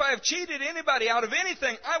 And if I have cheated anybody out of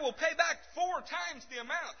anything, I will pay back 4 times the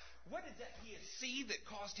amount." What did Zacchaeus see that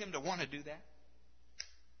caused him to want to do that?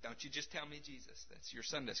 Don't you just tell me Jesus. That's your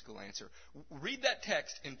Sunday school answer. Read that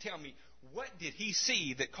text and tell me, what did he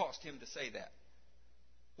see that caused him to say that?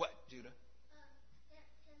 What, Judah?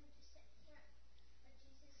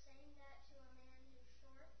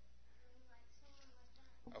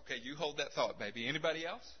 Okay, you hold that thought, baby. Anybody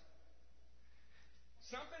else?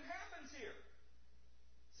 Something happens here.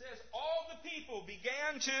 It says, all the people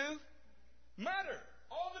began to mutter.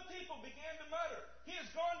 All the people began to mutter. He is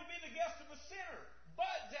going to be the guest of a sinner.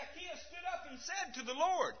 But Zacchaeus stood up and said to the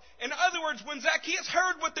Lord. In other words, when Zacchaeus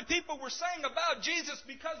heard what the people were saying about Jesus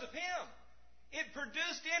because of him, it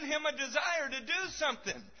produced in him a desire to do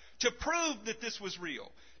something, to prove that this was real,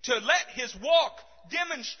 to let his walk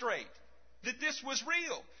demonstrate that this was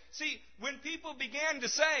real. See, when people began to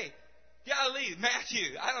say, "Golly,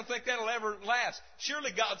 Matthew, I don't think that'll ever last.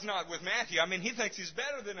 Surely God's not with Matthew. I mean, he thinks he's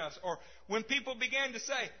better than us." Or when people began to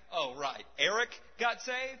say, "Oh, right, Eric got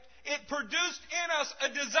saved," it produced in us a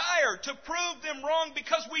desire to prove them wrong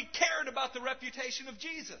because we cared about the reputation of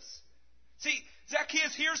Jesus. See,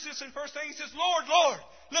 Zacchaeus hears this, and first thing he says, "Lord, Lord,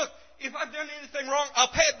 look, if I've done anything wrong, I'll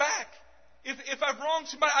pay it back. If I've wronged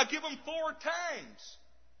somebody, I'll give them 4 times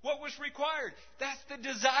what was required." That's the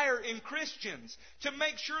desire in Christians, to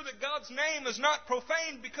make sure that God's name is not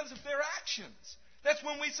profaned because of their actions. That's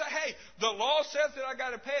when we say, "Hey, the law says that I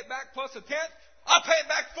got to pay it back plus a 10th. I'll pay it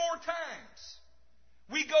back 4 times."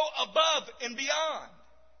 We go above and beyond.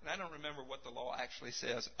 And I don't remember what the law actually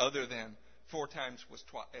says, other than 4 times was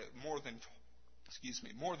more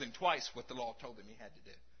than twice what the law told him he had to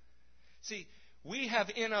do. See, we have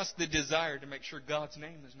in us the desire to make sure God's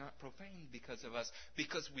name is not profaned because of us,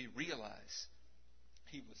 because we realize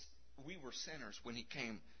we were sinners when he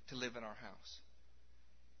came to live in our house.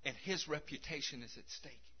 And his reputation is at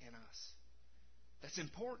stake in us. That's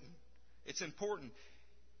important. It's important.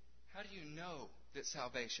 How do you know that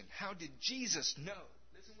salvation? How did Jesus know?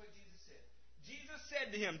 Listen to what Jesus said. Jesus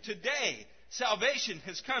said to him, "Today salvation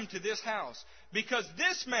has come to this house, because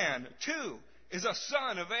this man too is a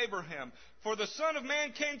son of Abraham. For the Son of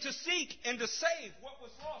Man came to seek and to save what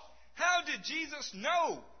was lost." How did Jesus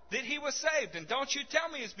know that he was saved? And don't you tell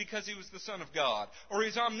me it's because he was the Son of God or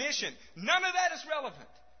he's omniscient. None of that is relevant.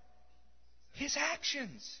 His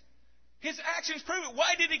actions. His actions prove it.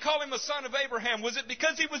 Why did he call him a son of Abraham? Was it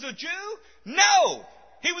because he was a Jew? No!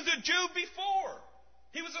 He was a Jew before.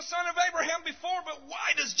 He was a son of Abraham before, but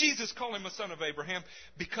why does Jesus call him a son of Abraham?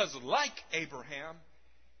 Because like Abraham,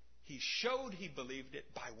 he showed he believed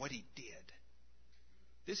it by what he did.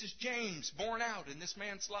 This is James born out in this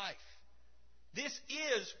man's life. This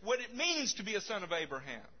is what it means to be a son of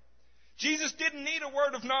Abraham. Jesus didn't need a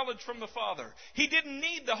word of knowledge from the Father. He didn't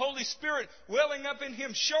need the Holy Spirit welling up in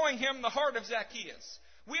him, showing him the heart of Zacchaeus.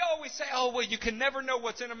 We always say, "Oh, well, you can never know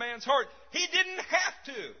what's in a man's heart." He didn't have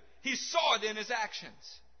to. He saw it in his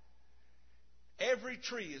actions. Every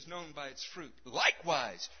tree is known by its fruit.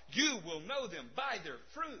 Likewise, you will know them by their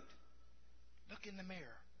fruit. Look in the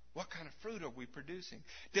mirror. What kind of fruit are we producing?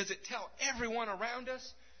 Does it tell everyone around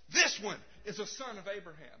us, "This one is a son of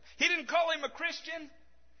Abraham"? He didn't call him a Christian.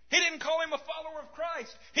 He didn't call him a follower of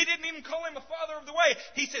Christ. He didn't even call him a father of the way.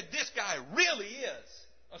 He said, "This guy really is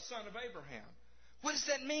a son of Abraham." What does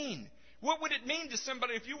that mean? What would it mean to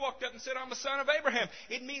somebody if you walked up and said, "I'm a son of Abraham"?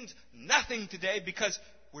 It means nothing today because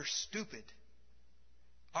we're stupid.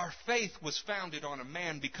 Our faith was founded on a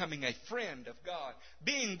man becoming a friend of God,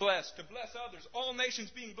 being blessed to bless others, all nations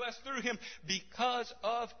being blessed through him because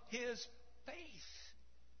of his faith.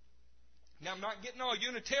 Now, I'm not getting all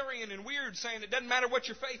Unitarian and weird saying it doesn't matter what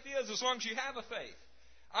your faith is as long as you have a faith.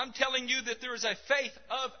 I'm telling you that there is a faith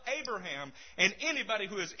of Abraham, and anybody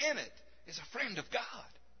who is in it is a friend of God.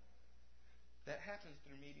 That happens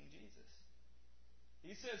through meeting Jesus.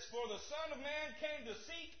 He says, for the Son of Man came to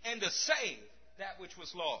seek and to save that which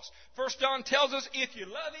was lost. 1 John tells us, if you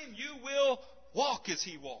love him, you will walk as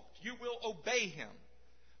he walked. You will obey him.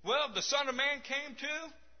 Well, the Son of Man came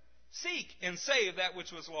to seek and save that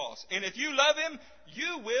which was lost. And if you love him,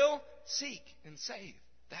 you will seek and save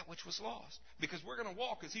that which was lost. Because we're going to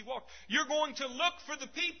walk as he walked. You're going to look for the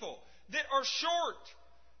people that are short,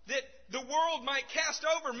 that the world might cast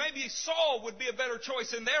over. Maybe Saul would be a better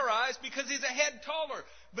choice in their eyes because he's a head taller.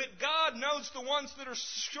 But God knows the ones that are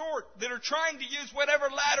short, that are trying to use whatever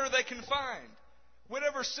ladder they can find.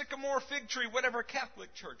 Whatever Sycamore Fig Tree, whatever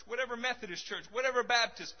Catholic church, whatever Methodist church, whatever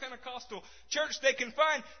Baptist, Pentecostal church they can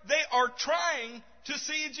find, they are trying to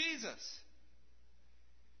see Jesus.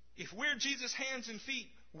 If we're Jesus' hands and feet,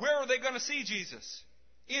 where are they going to see Jesus?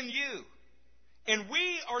 In you. And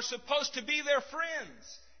we are supposed to be their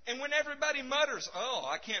friends. And when everybody mutters, oh,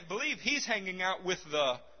 I can't believe he's hanging out with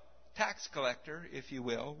the tax collector, if you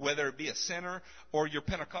will, whether it be a sinner or your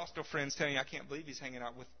Pentecostal friends telling you, I can't believe he's hanging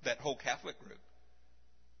out with that whole Catholic group.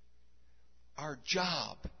 Our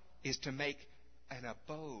job is to make an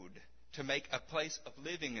abode, to make a place of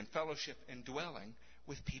living and fellowship and dwelling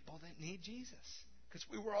with people that need Jesus. Because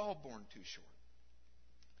we were all born too short.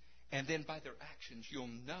 And then by their actions, you'll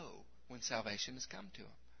know when salvation has come to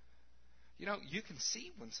them. You know, you can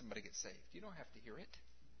see when somebody gets saved. You don't have to hear it.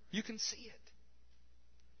 You can see it.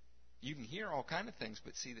 You can hear all kinds of things,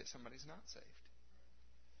 but see that somebody's not saved.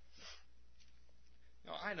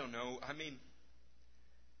 No, I don't know. I mean,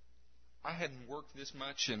 I hadn't worked this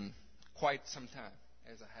much in quite some time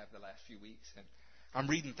as I have the last few weeks. And I'm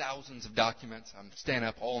reading thousands of documents. I'm staying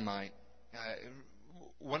up all night.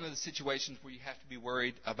 One of the situations where you have to be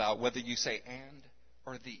worried about whether you say and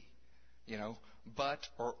or the, you know, but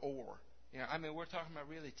or. You know, I mean, we're talking about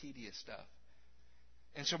really tedious stuff.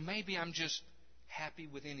 And so maybe I'm just happy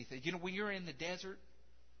with anything. You know, when you're in the desert,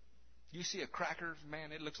 you see a cracker,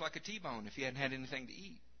 man, it looks like a T-bone if you hadn't had anything to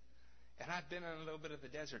eat. And I've been in a little bit of the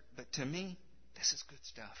desert, but to me, this is good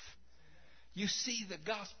stuff. You see the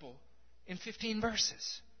gospel in 15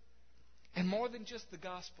 verses. And more than just the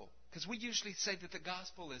gospel. Because we usually say that the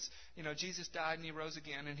gospel is, you know, Jesus died and he rose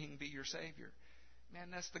again and he can be your Savior. Man,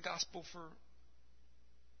 that's the gospel for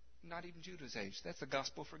not even Judah's age. That's the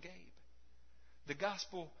gospel for Gabe. The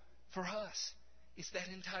gospel for us is that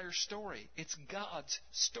entire story. It's God's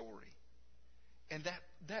story. And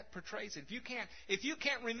that portrays it. If you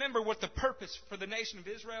can't remember what the purpose for the nation of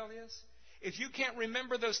Israel is, if you can't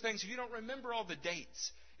remember those things, if you don't remember all the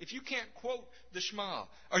dates, if you can't quote the Shema,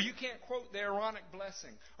 or you can't quote the Aaronic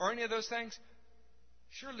blessing, or any of those things,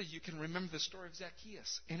 surely you can remember the story of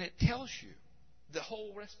Zacchaeus. And it tells you the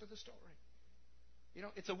whole rest of the story. You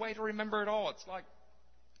know, it's a way to remember it all. It's like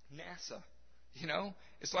NASA. You know,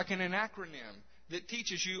 it's like an acronym that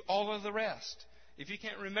teaches you all of the rest. If you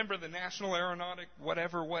can't remember the National Aeronautic,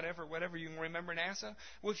 whatever, you can remember NASA.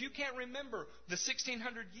 Well, if you can't remember the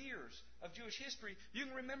 1,600 years of Jewish history, you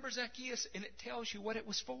can remember Zacchaeus, and it tells you what it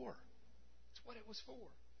was for. It's what it was for.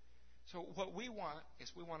 So what we want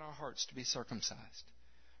is we want our hearts to be circumcised.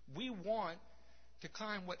 We want to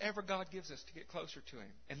climb whatever God gives us to get closer to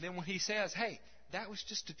Him. And then when He says, hey, that was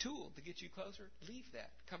just a tool to get you closer, leave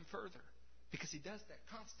that, come further. Because He does that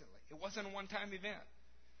constantly. It wasn't a one-time event.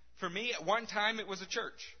 For me, at one time, it was a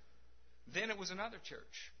church. Then it was another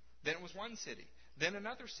church. Then it was one city. Then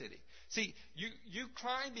another city. See, you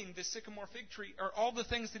climbing the sycamore fig tree are all the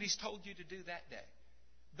things that He's told you to do that day.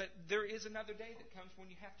 But there is another day that comes when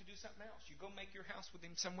you have to do something else. You go make your house with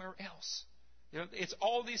Him somewhere else. You know, it's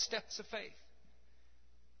all these steps of faith.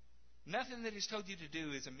 Nothing that He's told you to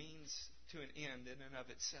do is a means to an end in and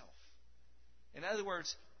of itself. In other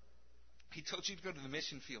words, He told you to go to the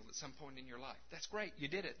mission field at some point in your life. That's great. You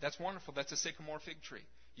did it. That's wonderful. That's a sycamore fig tree.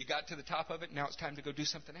 You got to the top of it. Now it's time to go do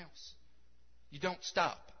something else. You don't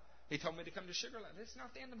stop. He told me to come to Sugar Land. It's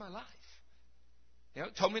not the end of my life. You know,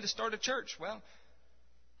 told me to start a church. Well,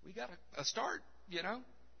 we got a start, you know.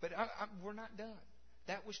 But we're not done.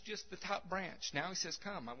 That was just the top branch. Now He says,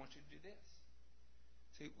 come, I want you to do this.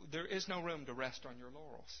 See, there is no room to rest on your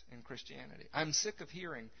laurels in Christianity. I'm sick of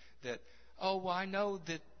hearing that, oh, well, I know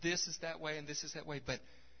that this is that way and this is that way, but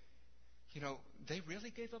they really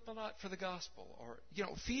gave up a lot for the gospel. Or,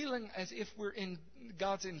 feeling as if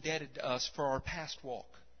God's indebted to us for our past walk.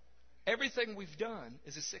 Everything we've done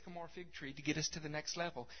is a sycamore fig tree to get us to the next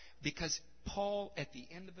level. Because Paul, at the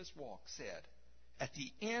end of his walk, said,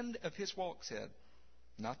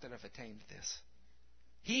 not that I've attained this.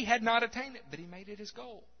 He had not attained it, but he made it his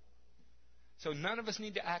goal. So none of us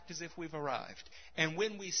need to act as if we've arrived. And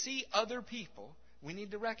when we see other people, we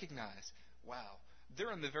need to recognize, wow,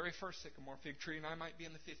 they're in the very first sycamore fig tree and I might be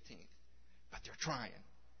in the 15th. But they're trying.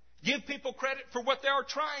 Give people credit for what they are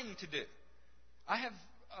trying to do. I have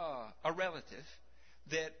a relative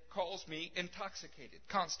that calls me intoxicated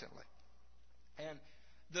constantly. And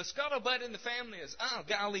the scuttlebutt in the family is, oh,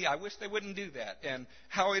 golly, I wish they wouldn't do that. And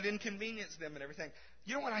how it inconvenienced them and everything.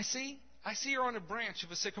 You know what I see? I see her on a branch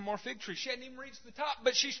of a sycamore fig tree. She hadn't even reached the top,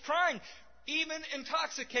 but she's trying. Even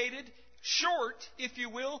intoxicated, short, if you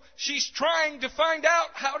will, she's trying to find out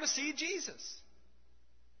how to see Jesus.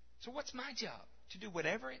 So what's my job? To do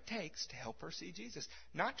whatever it takes to help her see Jesus.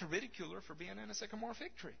 Not to ridicule her for being in a sycamore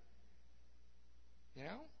fig tree.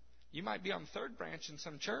 You might be on the third branch in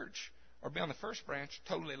some church, or be on the first branch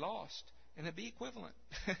totally lost, and it'd be equivalent.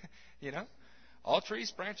 All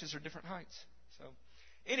trees' branches are different heights. So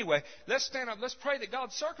anyway, let's stand up. Let's pray that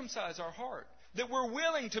God circumcise our heart. That we're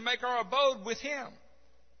willing to make our abode with Him.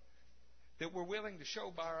 That we're willing to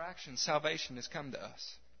show by our actions salvation has come to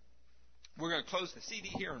us. We're going to close the CD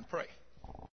here and pray.